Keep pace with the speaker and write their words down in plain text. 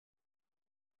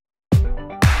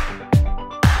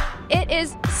It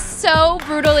is so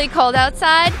brutally cold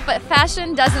outside, but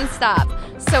fashion doesn't stop.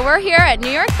 So we're here at New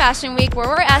York Fashion Week where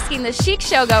we're asking the chic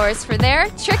showgoers for their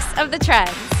tricks of the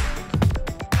trends.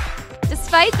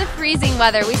 Despite the freezing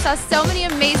weather, we saw so many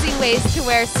amazing ways to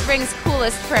wear spring's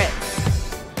coolest prints.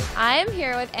 I'm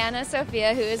here with Anna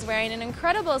Sophia, who is wearing an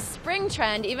incredible spring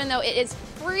trend, even though it is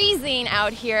freezing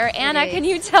out here. Anna, can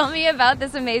you tell me about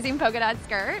this amazing polka dot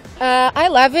skirt? I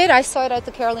love it. I saw it at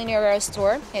the Carolina Herrera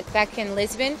store back in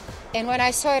Lisbon. And when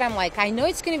I saw it, I'm like, I know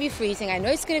it's going to be freezing. I know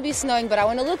it's going to be snowing, but I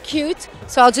want to look cute.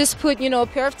 So I'll just put, a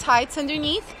pair of tights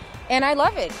underneath. And I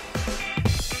love it.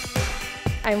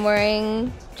 I'm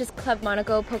wearing just Club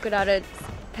Monaco polka dotted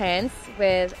pants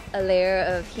with a layer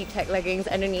of heat tech leggings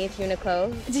underneath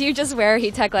Uniqlo. Do you just wear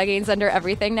heat tech leggings under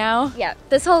everything now? Yeah,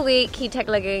 this whole week heat tech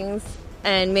leggings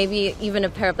and maybe even a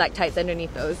pair of black tights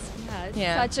underneath those.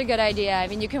 Yeah, it's such a good idea. I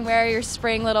mean, you can wear your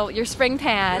spring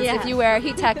pants if you wear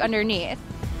heat tech underneath.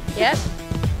 Yep.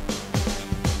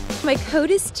 My coat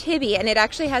is Tibby, and it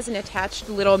actually has an attached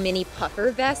little mini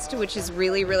puffer vest, which is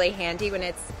really, really handy when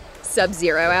it's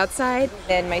sub-zero outside.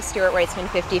 And my Stuart Weitzman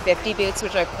 50/50 boots,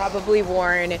 which I've probably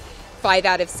worn 5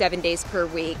 out of 7 days per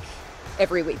week,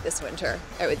 every week this winter,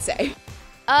 I would say.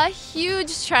 A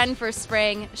huge trend for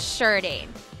spring, shirting.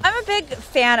 I'm a big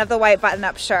fan of the white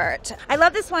button-up shirt. I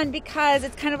love this one because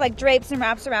it's kind of like drapes and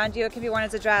wraps around you. It can be worn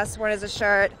as a dress, worn as a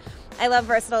shirt. I love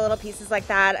versatile little pieces like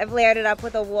that. I've layered it up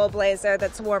with a wool blazer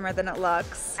that's warmer than it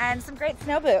looks. And some great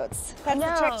snow boots. That's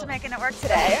the trick to making it work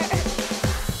today.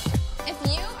 If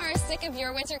you are sick of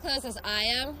your winter clothes as I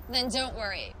am, then don't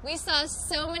worry. We saw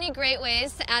so many great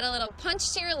ways to add a little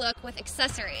punch to your look with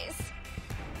accessories.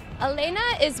 Elena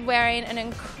is wearing an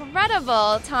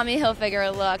incredible Tommy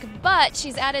Hilfiger look, but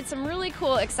she's added some really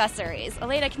cool accessories.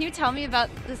 Elena, can you tell me about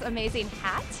this amazing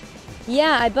hat?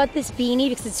 Yeah, I bought this beanie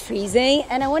because it's freezing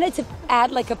and I wanted to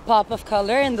add like a pop of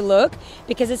color in the look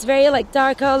because it's very like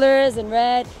dark colors and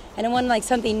red, and I wanted like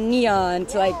something neon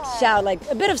to like shout like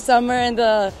a bit of summer in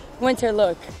the winter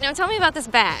look. Now tell me about this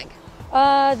bag.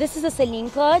 This is a Celine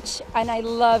clutch and I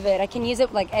love it. I can use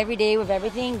it like every day with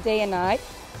everything, day and night.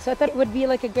 So I thought it would be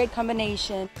like a great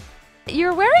combination.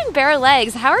 You're wearing bare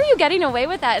legs. How are you getting away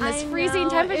with that in this freezing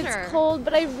temperature? It's cold,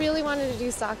 but I really wanted to do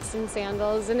socks and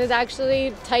sandals, and it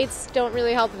actually, tights don't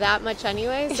really help that much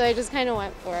anyway, so I just kind of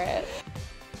went for it.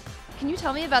 Can you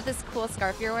tell me about this cool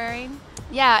scarf you're wearing?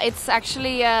 Yeah, it's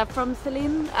actually from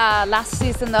Celine, last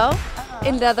season though,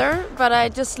 in leather, but I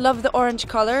just love the orange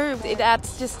color. It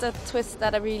adds just a twist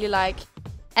that I really like.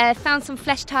 Found some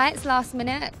flesh tights last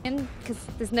minute because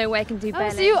there's no way I can do bare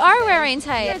legs. So you are wearing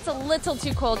tights. It's a little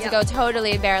too cold to go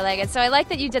totally bare-legged, so I like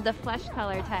that you did the flesh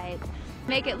color tights.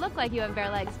 Make it look like you have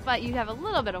bare legs, but you have a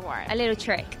little bit of warmth. A little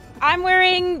trick. I'm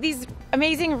wearing these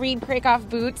amazing Reed break-off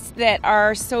boots that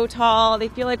are so tall, they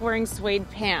feel like wearing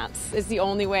suede pants. Is the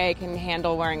only way I can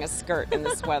handle wearing a skirt in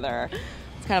this weather.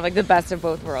 It's kind of like the best of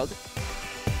both worlds.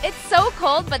 It's so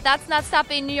cold, but that's not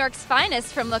stopping New York's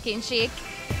finest from looking chic.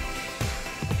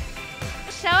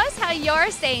 Show us how you're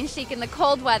staying chic in the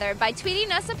cold weather by tweeting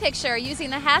us a picture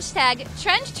using the hashtag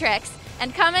 #TrendTricks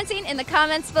and commenting in the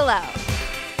comments below.